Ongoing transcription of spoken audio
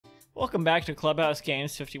Welcome back to Clubhouse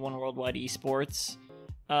Games 51 Worldwide Esports.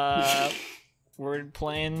 We're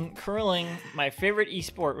playing curling, my favorite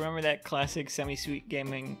esport. Remember that classic semi-sweet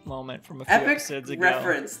gaming moment from a few episodes ago? Epic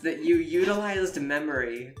reference that you utilized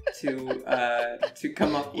memory to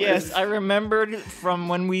come up with. Yes, I remembered from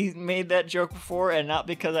when we made that joke before, and not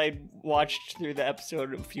because I watched through the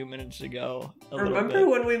episode a few minutes ago. Remember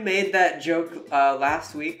when we made that joke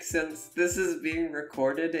last week, since this is being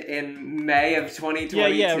recorded in May of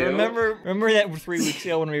 2022? Yeah, remember that 3 weeks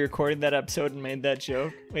ago when we recorded that episode and made that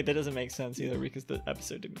joke? Wait, that doesn't make sense either because the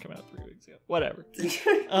episode didn't come out 3 weeks ago. Whatever.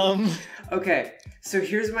 Okay, so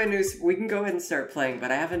here's my new... We can go ahead and start playing, but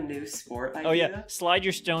I have a new sport idea. Oh yeah, slide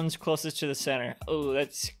your stones closest to the center. Oh,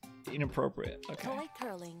 that's inappropriate. Okay. Toy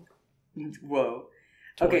curling. Whoa.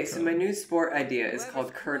 Okay, so my new sport idea is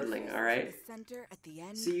called curdling, alright?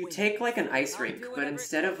 So you take like an ice rink, but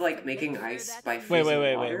instead of like making ice by freezing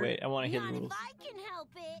water... Wait. I want to hear the rules.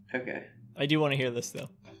 Okay. I do want to hear this though.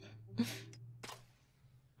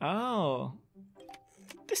 Oh.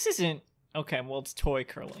 This isn't... Okay, well it's toy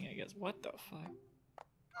curling, I guess. What the fuck?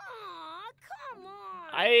 Aw, come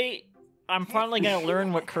on. I'm finally gonna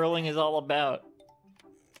learn what curling is all about.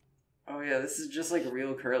 Oh yeah, this is just like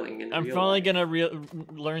real curling in I'm real finally life.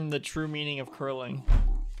 gonna learn the true meaning of curling.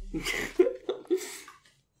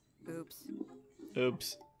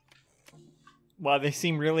 Oops. Wow, they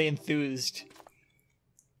seem really enthused.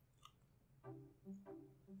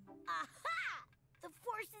 Aha! The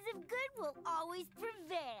forces of good will always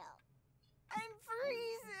prevail. I'm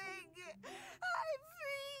freezing.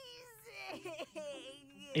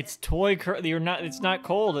 It's toy curling. It's not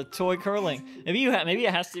cold. It's toy curling. Maybe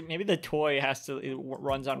the toy has to. It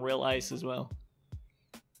runs on real ice as well.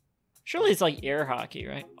 Surely it's like air hockey,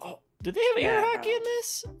 right? Oh, did they have air hockey in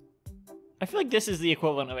this? I feel like this is the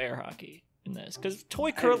equivalent of air hockey in this, because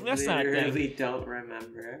toy curling. That's not a thing. I really don't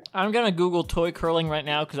remember. I'm gonna Google toy curling right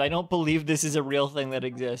now because I don't believe this is a real thing that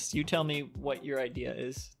exists. You tell me what your idea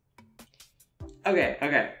is.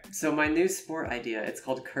 Okay. So my new sport idea, it's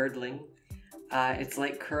called curdling. It's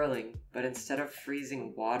like curling, but instead of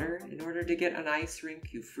freezing water, in order to get an ice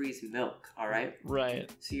rink, you freeze milk. All right. Right.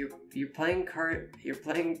 So you're playing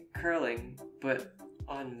curling, but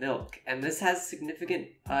on milk, and this has significant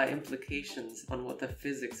implications on what the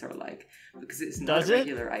physics are like, because it's not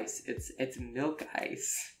regular ice. It's milk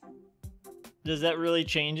ice. Does that really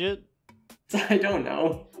change it? I don't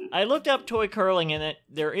know. I looked up toy curling, and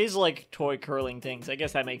there is like toy curling things. I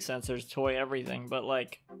guess that makes sense. There's toy everything, but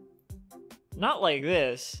like. Not like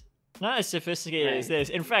this. Not as sophisticated as this.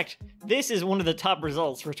 In fact, this is one of the top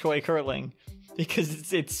results for toy curling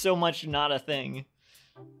because it's so much not a thing.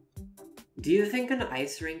 Do you think an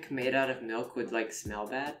ice rink made out of milk would like smell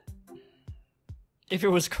bad? If it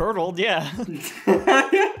was curdled, yeah.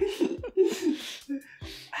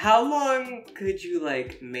 How long could you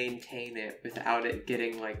like maintain it without it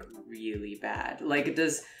getting like really bad? Like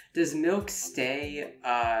does milk stay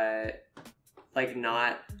like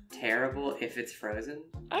not terrible if it's frozen?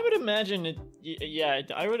 I would imagine it. Yeah,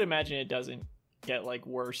 I would imagine it doesn't get like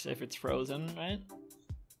worse if it's frozen, right?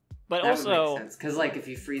 But that also, would make sense, because like if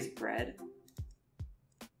you freeze bread.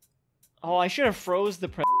 Oh, I should have froze the.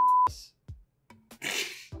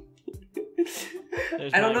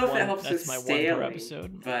 I don't know if it helps with my staling, one per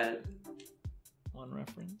episode, but one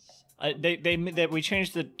reference. We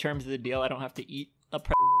changed the terms of the deal. I don't have to eat a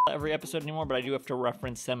every episode anymore, but I do have to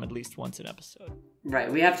reference them at least once an episode.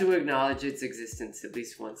 Right, we have to acknowledge its existence at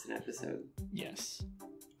least once an episode. Yes.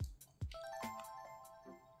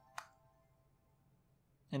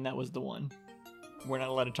 And that was the one. We're not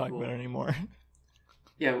allowed to talk about it anymore.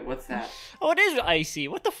 Yeah, what's that? Oh, it is icy.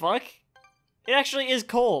 What the fuck? It actually is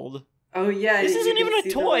cold. Oh yeah, this isn't even a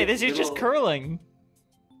toy. This is just curling.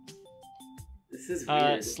 This is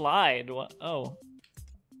weird. Slide. What? Oh.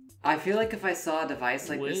 I feel like if I saw a device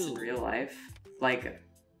like this in real life, like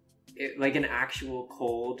an actual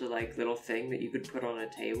cold like little thing that you could put on a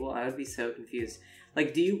table, I would be so confused.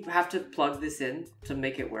 Like, do you have to plug this in to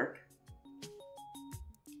make it work?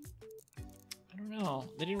 I don't know.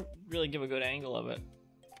 They didn't really give a good angle of it.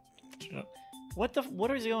 What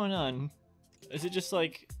is going on? Is it just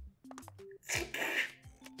like...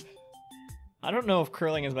 I don't know if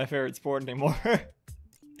curling is my favorite sport anymore.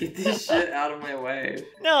 Get this shit out of my way.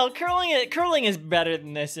 No, curling is better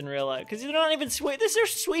than this in real life, because you're not even they're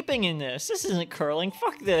sweeping in this. This isn't curling.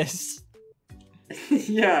 Fuck this.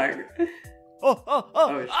 Yeah.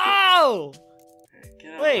 Oh!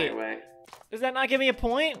 Get out Wait, of my way. Does that not give me a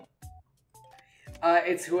point?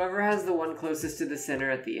 It's whoever has the one closest to the center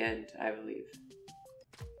at the end, I believe.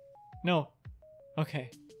 No. Okay.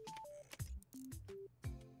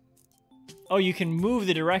 Oh, you can move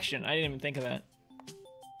the direction. I didn't even think of that.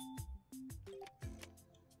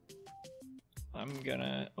 I'm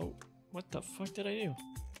gonna... Oh, what the fuck did I do?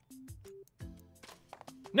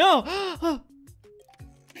 No!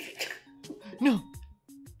 No!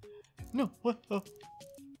 No, what? Oh.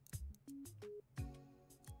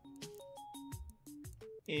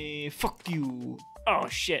 Fuck you. Oh,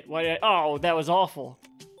 shit. Why did I... Oh, that was awful.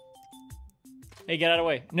 Hey, get out of the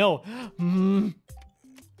way. No.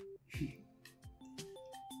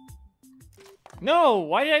 No,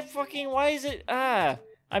 why did I fucking... Why is it... I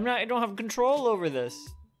don't have control over this.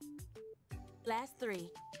 Last 3.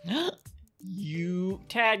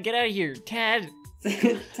 Tad, get out of here. Tad.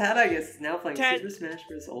 Tad, I guess, is now playing Tad, Super Smash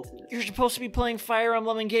Bros. Ultimate. You're supposed to be playing Fire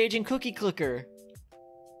Emblem Engage and Cookie Clicker.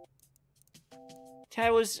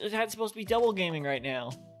 Tad's supposed to be double gaming right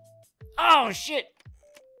now. Oh, shit.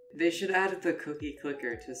 They should add the Cookie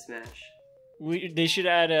Clicker to Smash. They should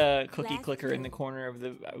add a Cookie Clicker in the corner of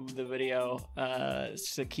the video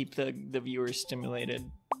to keep the viewers stimulated.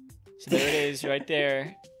 So there it is, right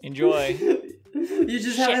there. Enjoy. You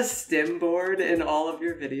just have a stim board in all of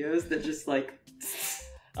your videos that just like...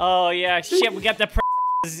 Oh yeah, shit, we got the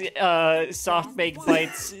Soft Baked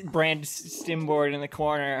Bites brand stim board in the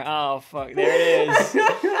corner. Oh fuck, there it is.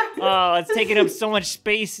 Oh, it's taking up so much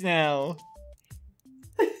space now.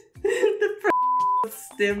 The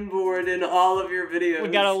stim board in all of your videos. We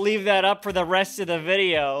gotta leave that up for the rest of the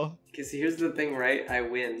video. Because here's the thing, right? I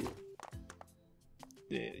win.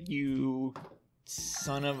 You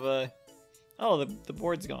son of a... Oh, the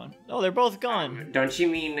board's gone. Oh, they're both gone. Don't you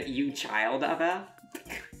mean you child of a?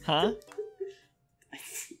 Huh?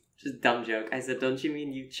 Just dumb joke. I said, don't you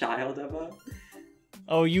mean you child of a?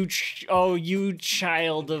 Oh, you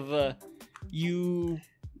child of a... You...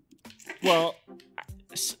 Well,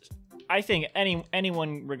 I think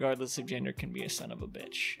anyone, regardless of gender, can be a son of a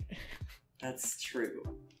bitch. That's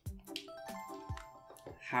true.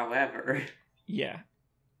 However... Yeah.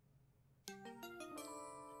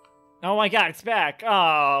 Oh my god, it's back!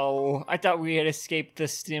 Oh, I thought we had escaped the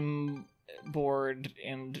stim board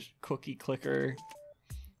and Cookie Clicker.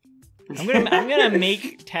 I'm gonna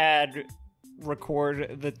make Tad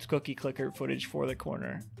record the Cookie Clicker footage for the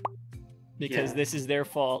corner because this is their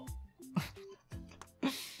fault.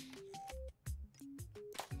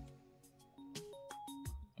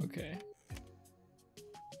 Okay.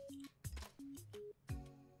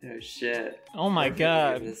 Oh shit. Oh my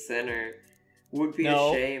god. In the center. Would be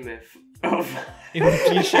No. a shame if... Oh. It would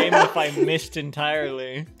be a shame if I missed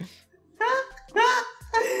entirely.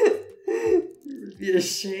 It would be a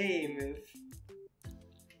shame if...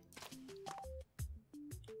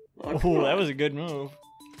 Oh, that was a good move.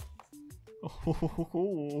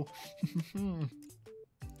 Oh.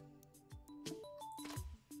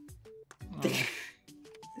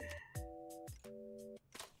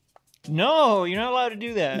 No, you're not allowed to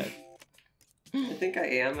do that. I think I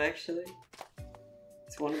am, actually.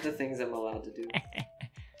 It's one of the things I'm allowed to do.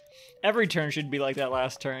 Every turn should be like that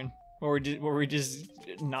last turn, where we just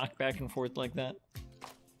knock back and forth like that.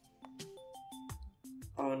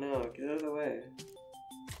 Oh no, get out of the way.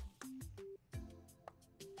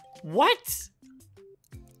 What?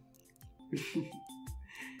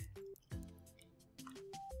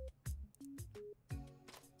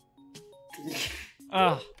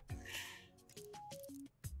 Ugh.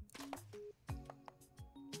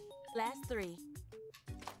 Last 3.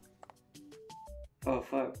 Oh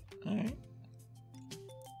fuck. Alright.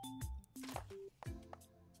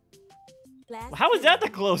 Last How is 2. that the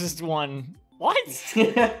closest one? What? I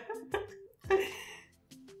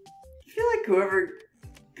feel like whoever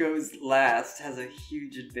goes last has a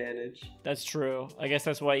huge advantage. That's true. I guess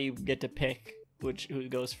that's why you get to pick who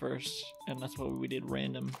goes first, and that's what we did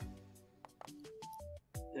random.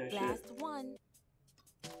 Oh shit. Last 1.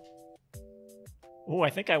 Oh,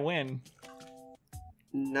 I think I win.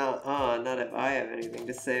 Not if I have anything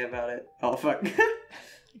to say about it. Oh fuck.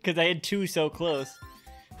 Because I had 2 so close.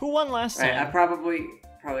 Who won last Right, time? I probably,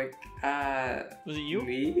 Was it you?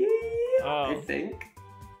 me? Oh. I think.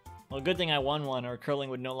 Well, good thing I won one, or curling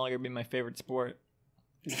would no longer be my favorite sport.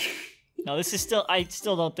 No, this is still... I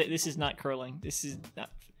still don't think... This is not curling. This is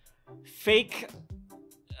not... Fake...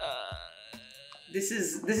 This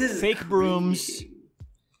is Fake brooms.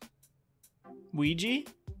 Ouija?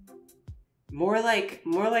 More like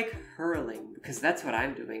hurling, because that's what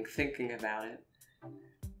I'm doing, thinking about it.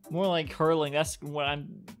 More like hurling. That's what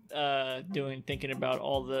I'm doing, thinking about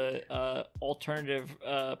all the alternative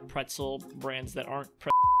pretzel brands that aren't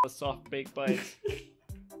pretzel with soft baked bites.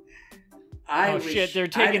 Oh shit, they're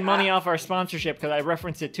taking money off our sponsorship because I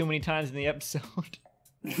referenced it too many times in the episode.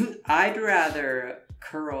 I'd rather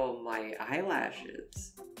curl my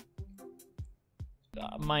eyelashes.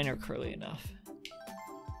 Mine are curly enough.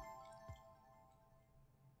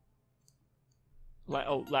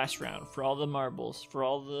 Last round for all the marbles, for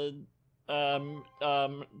all the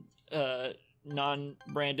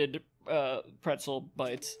non-branded pretzel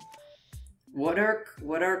bites. What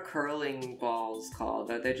are curling balls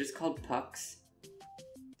called? Are they just called pucks?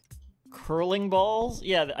 Curling balls?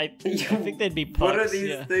 Yeah, I think they'd be pucks. What are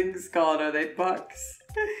these things called? Are they pucks?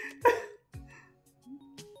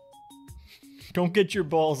 Don't get your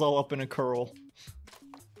balls all up in a curl.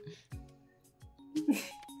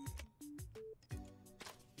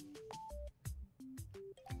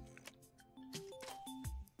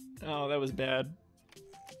 Oh, that was bad.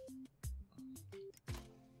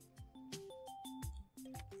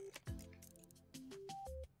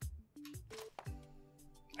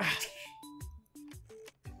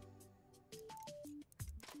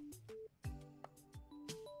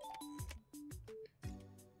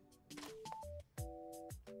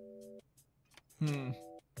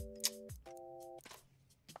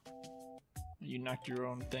 You knocked your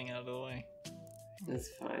own thing out of the way. That's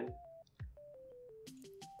fine.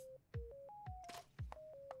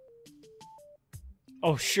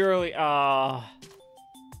 Oh, surely, you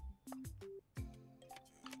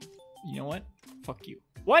know what? Fuck you.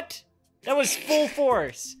 What? That was full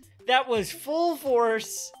force! That was full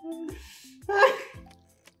force!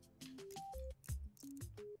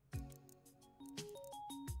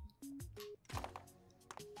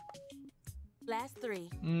 Last 3.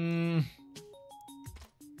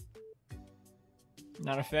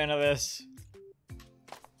 Not a fan of this.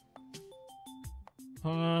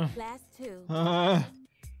 Last 2. Uh-oh.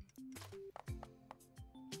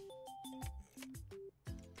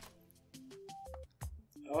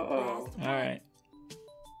 Alright.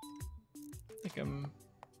 I think I'm...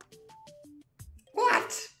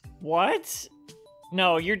 What? What?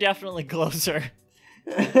 No, you're definitely closer.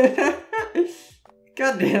 God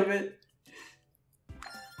damn it.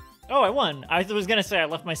 Oh, I won. I was gonna say I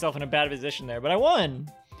left myself in a bad position there, but I won!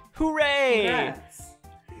 Hooray! Congrats.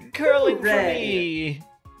 Curling for Hooray. me!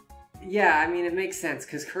 Yeah, I mean, it makes sense,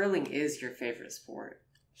 because curling is your favorite sport.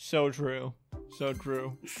 So true. So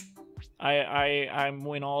true. I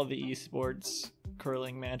win all the esports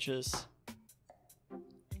curling matches.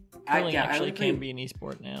 Curling actually can be an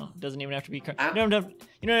esport now. It doesn't even have to be... you don't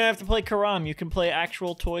have to play Karam. You can play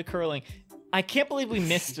actual toy curling. I can't believe we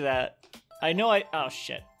missed that. I know oh,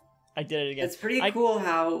 shit. I did it again. It's pretty cool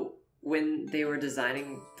how when they were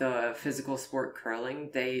designing the physical sport curling,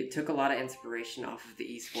 they took a lot of inspiration off of the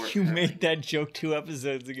esport. You made that joke 2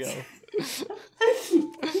 episodes ago.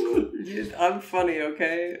 I'm funny,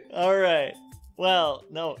 okay? Alright. Well,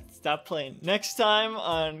 no, stop playing. Next time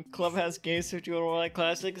on Clubhouse Games 51 Worldwide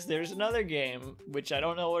Classics, there's another game, which I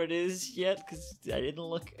don't know what it is yet, because I didn't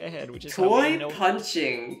look ahead, which is Toy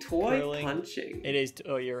punching. It is,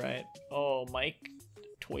 oh, you're right. Oh, Mike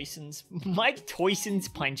Toyson's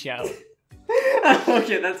Punch Out.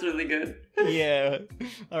 Okay, that's really good. Yeah.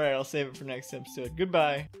 Alright, I'll save it for next episode.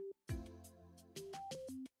 Goodbye.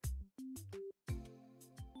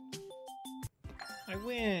 I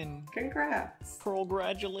win. Congrats.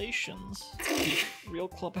 Congratulations. Real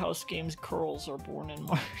Clubhouse Games curls are born in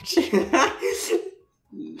March.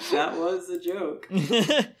 That was a joke.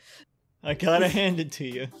 I gotta hand it to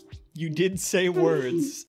you. You did say words.